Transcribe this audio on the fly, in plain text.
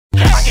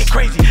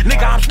crazy.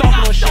 Nigga, I'm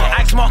stalking on shit.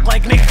 I smoke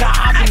like nigga got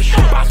hopped in the shit.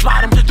 I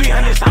spot him,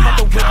 300, I'm out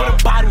the whip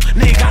with a bottle.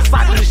 Nigga got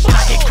socked in the shit.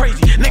 I get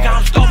crazy. Nigga,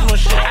 I'm stalking on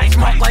shit. I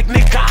smoke like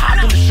nigga got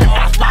hopped in the shit.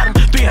 I spot him,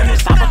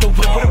 300, I'm out the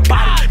whip with a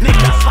bottle. Nigga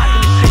got socked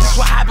in the shit. That's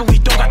what happened, we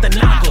don't got the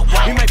knocker.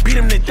 We might beat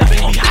him to death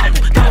and we hide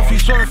him. Tell if he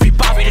swerve, if he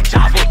pop it,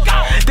 chop it.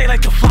 They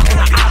like to fuck in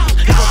the opposite.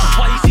 He goes to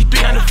why you see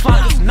 300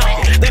 flockers,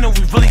 nothing. They know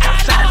we really got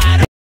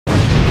shots.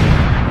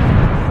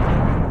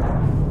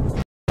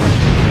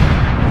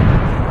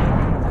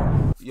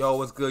 Yo,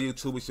 what's good,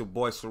 YouTube? It's your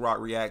boy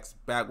CirocReacts,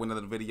 back with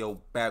another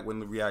video, back with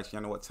another reaction.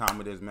 Y'all know what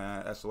time it is,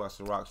 man.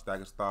 SoSCiroc, stack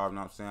and starve, you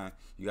know what I'm saying?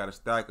 You got a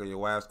stack or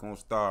your ass gonna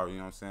starve, you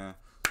know what I'm saying?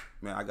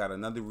 Man, I got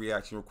another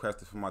reaction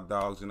requested from my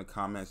dogs in the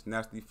comments.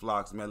 Nesty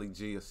Floxks, Melly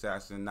G,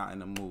 Assassin, not in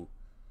the mood.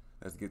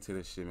 Let's get to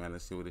this shit, man.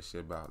 Let's see what this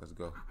shit about. Let's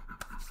go.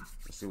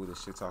 Let's see what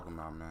this shit talking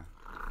about, man.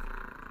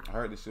 I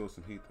heard this shit with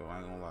some heat, though. I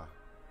ain't gonna lie.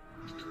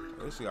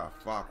 This shit got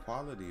fire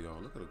quality, though.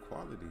 Look at the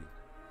quality.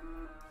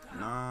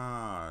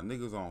 Nah,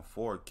 niggas on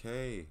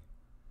 4K.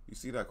 You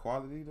see that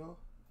quality, though?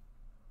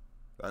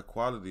 That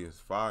quality is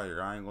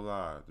fire. I ain't gonna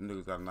lie. Them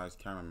niggas got a nice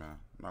cameraman.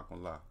 I'm not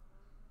gonna lie.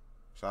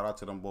 Shout out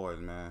to them boys,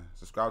 man.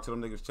 Subscribe to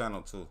them niggas'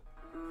 channel, too.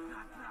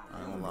 I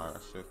ain't gonna lie.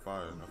 That shit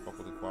fire, man. Fuck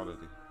with the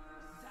quality.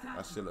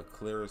 That shit look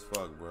clear as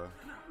fuck, bro.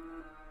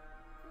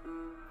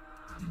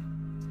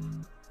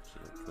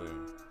 Shit look clear.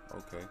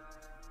 Okay.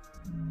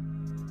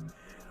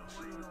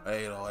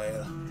 Hey,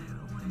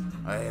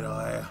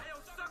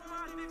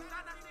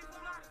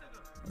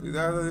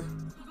 exactly.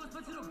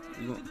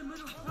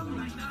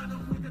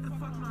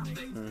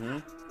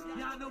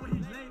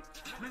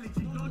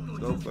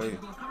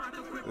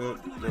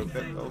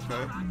 Okay.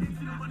 Okay.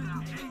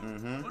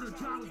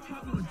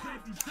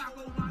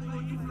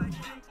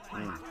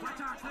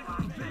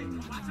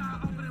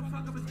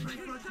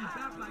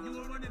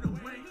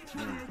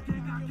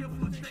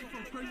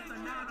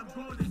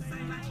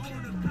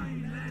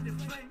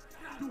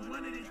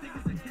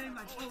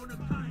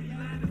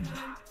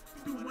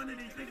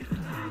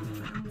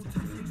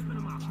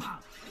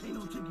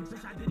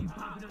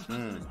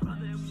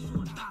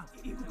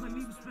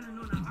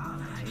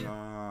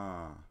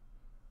 Nah.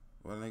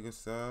 What nigga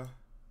said?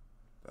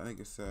 That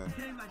nigga said.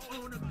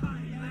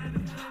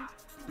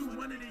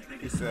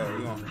 He said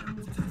we gon'.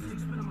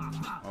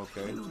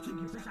 Okay.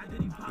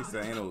 He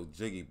said ain't no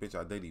jiggy bitch,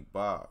 I dated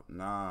Bob.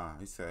 Nah.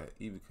 He said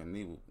Evil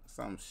Knievel.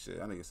 Some shit.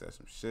 That nigga said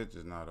some shit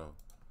just now though.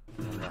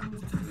 He said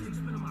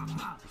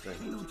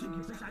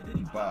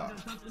Bob.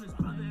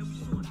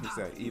 He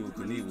said Evil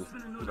Knievel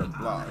with a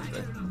block.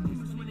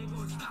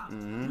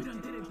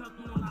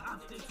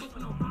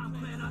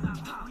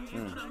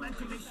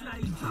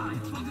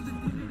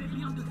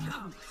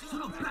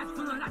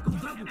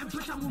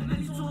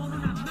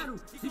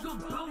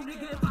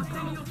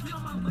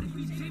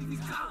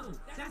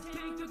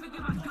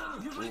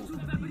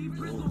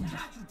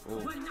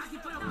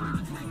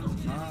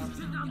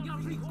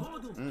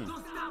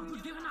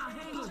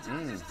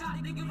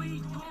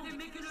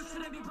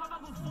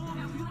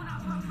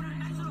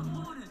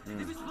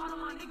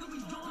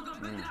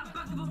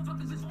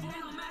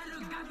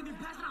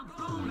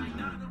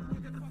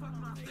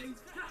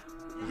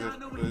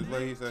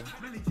 What he said?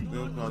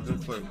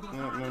 Just play.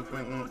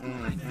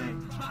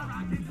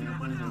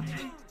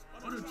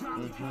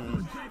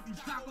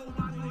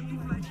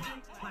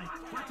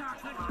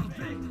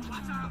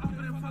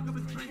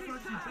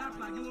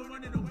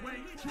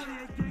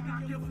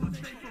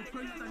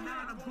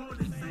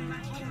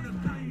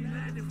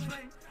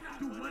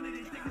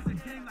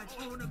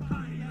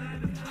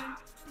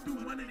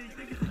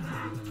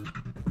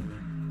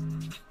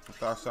 I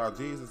thought Shaw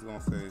G's was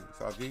gonna say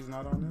Shaw G's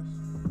not on this.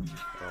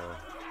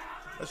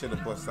 I should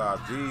have put Shaw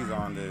G's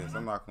on this.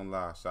 I'm not gonna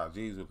lie, Shaw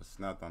G's would have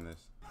snapped on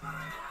this.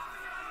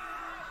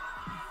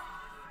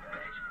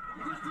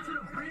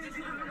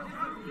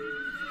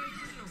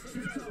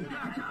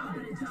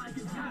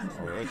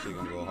 Oh, that shit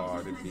gonna go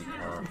hard. It beat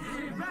hard.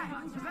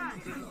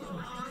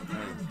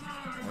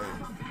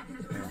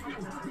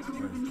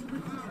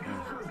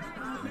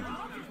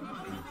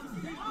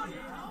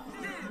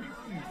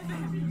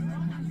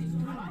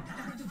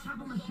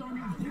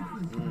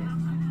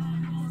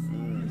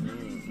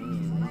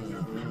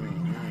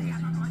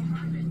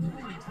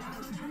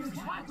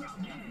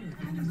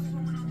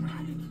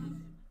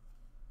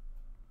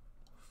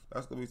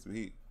 That's gonna be some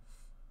heat.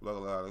 That's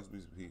gonna be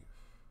some heat.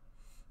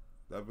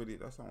 That video,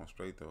 that song was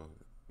straight though.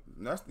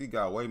 Nesty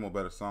got way more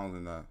better songs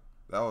than that.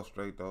 That was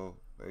straight though.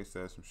 They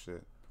said some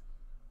shit.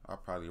 I'll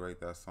probably rate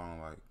that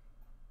song like,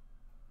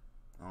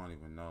 I don't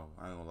even know.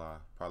 I ain't gonna lie.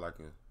 Probably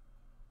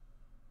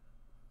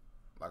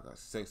like a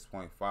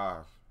 6.5.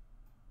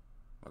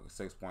 Like a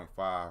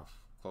 6.5,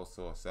 close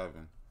to a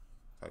 7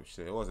 type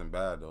shit. It wasn't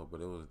bad though,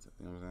 but it was,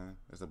 you know what I'm saying?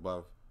 It's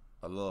above,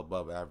 a little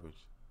above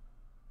average.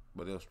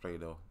 But it was straight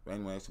though. But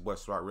anyway, it's your boy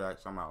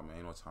CirocReacts. I'm out, man.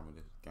 Ain't no time with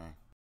this gang.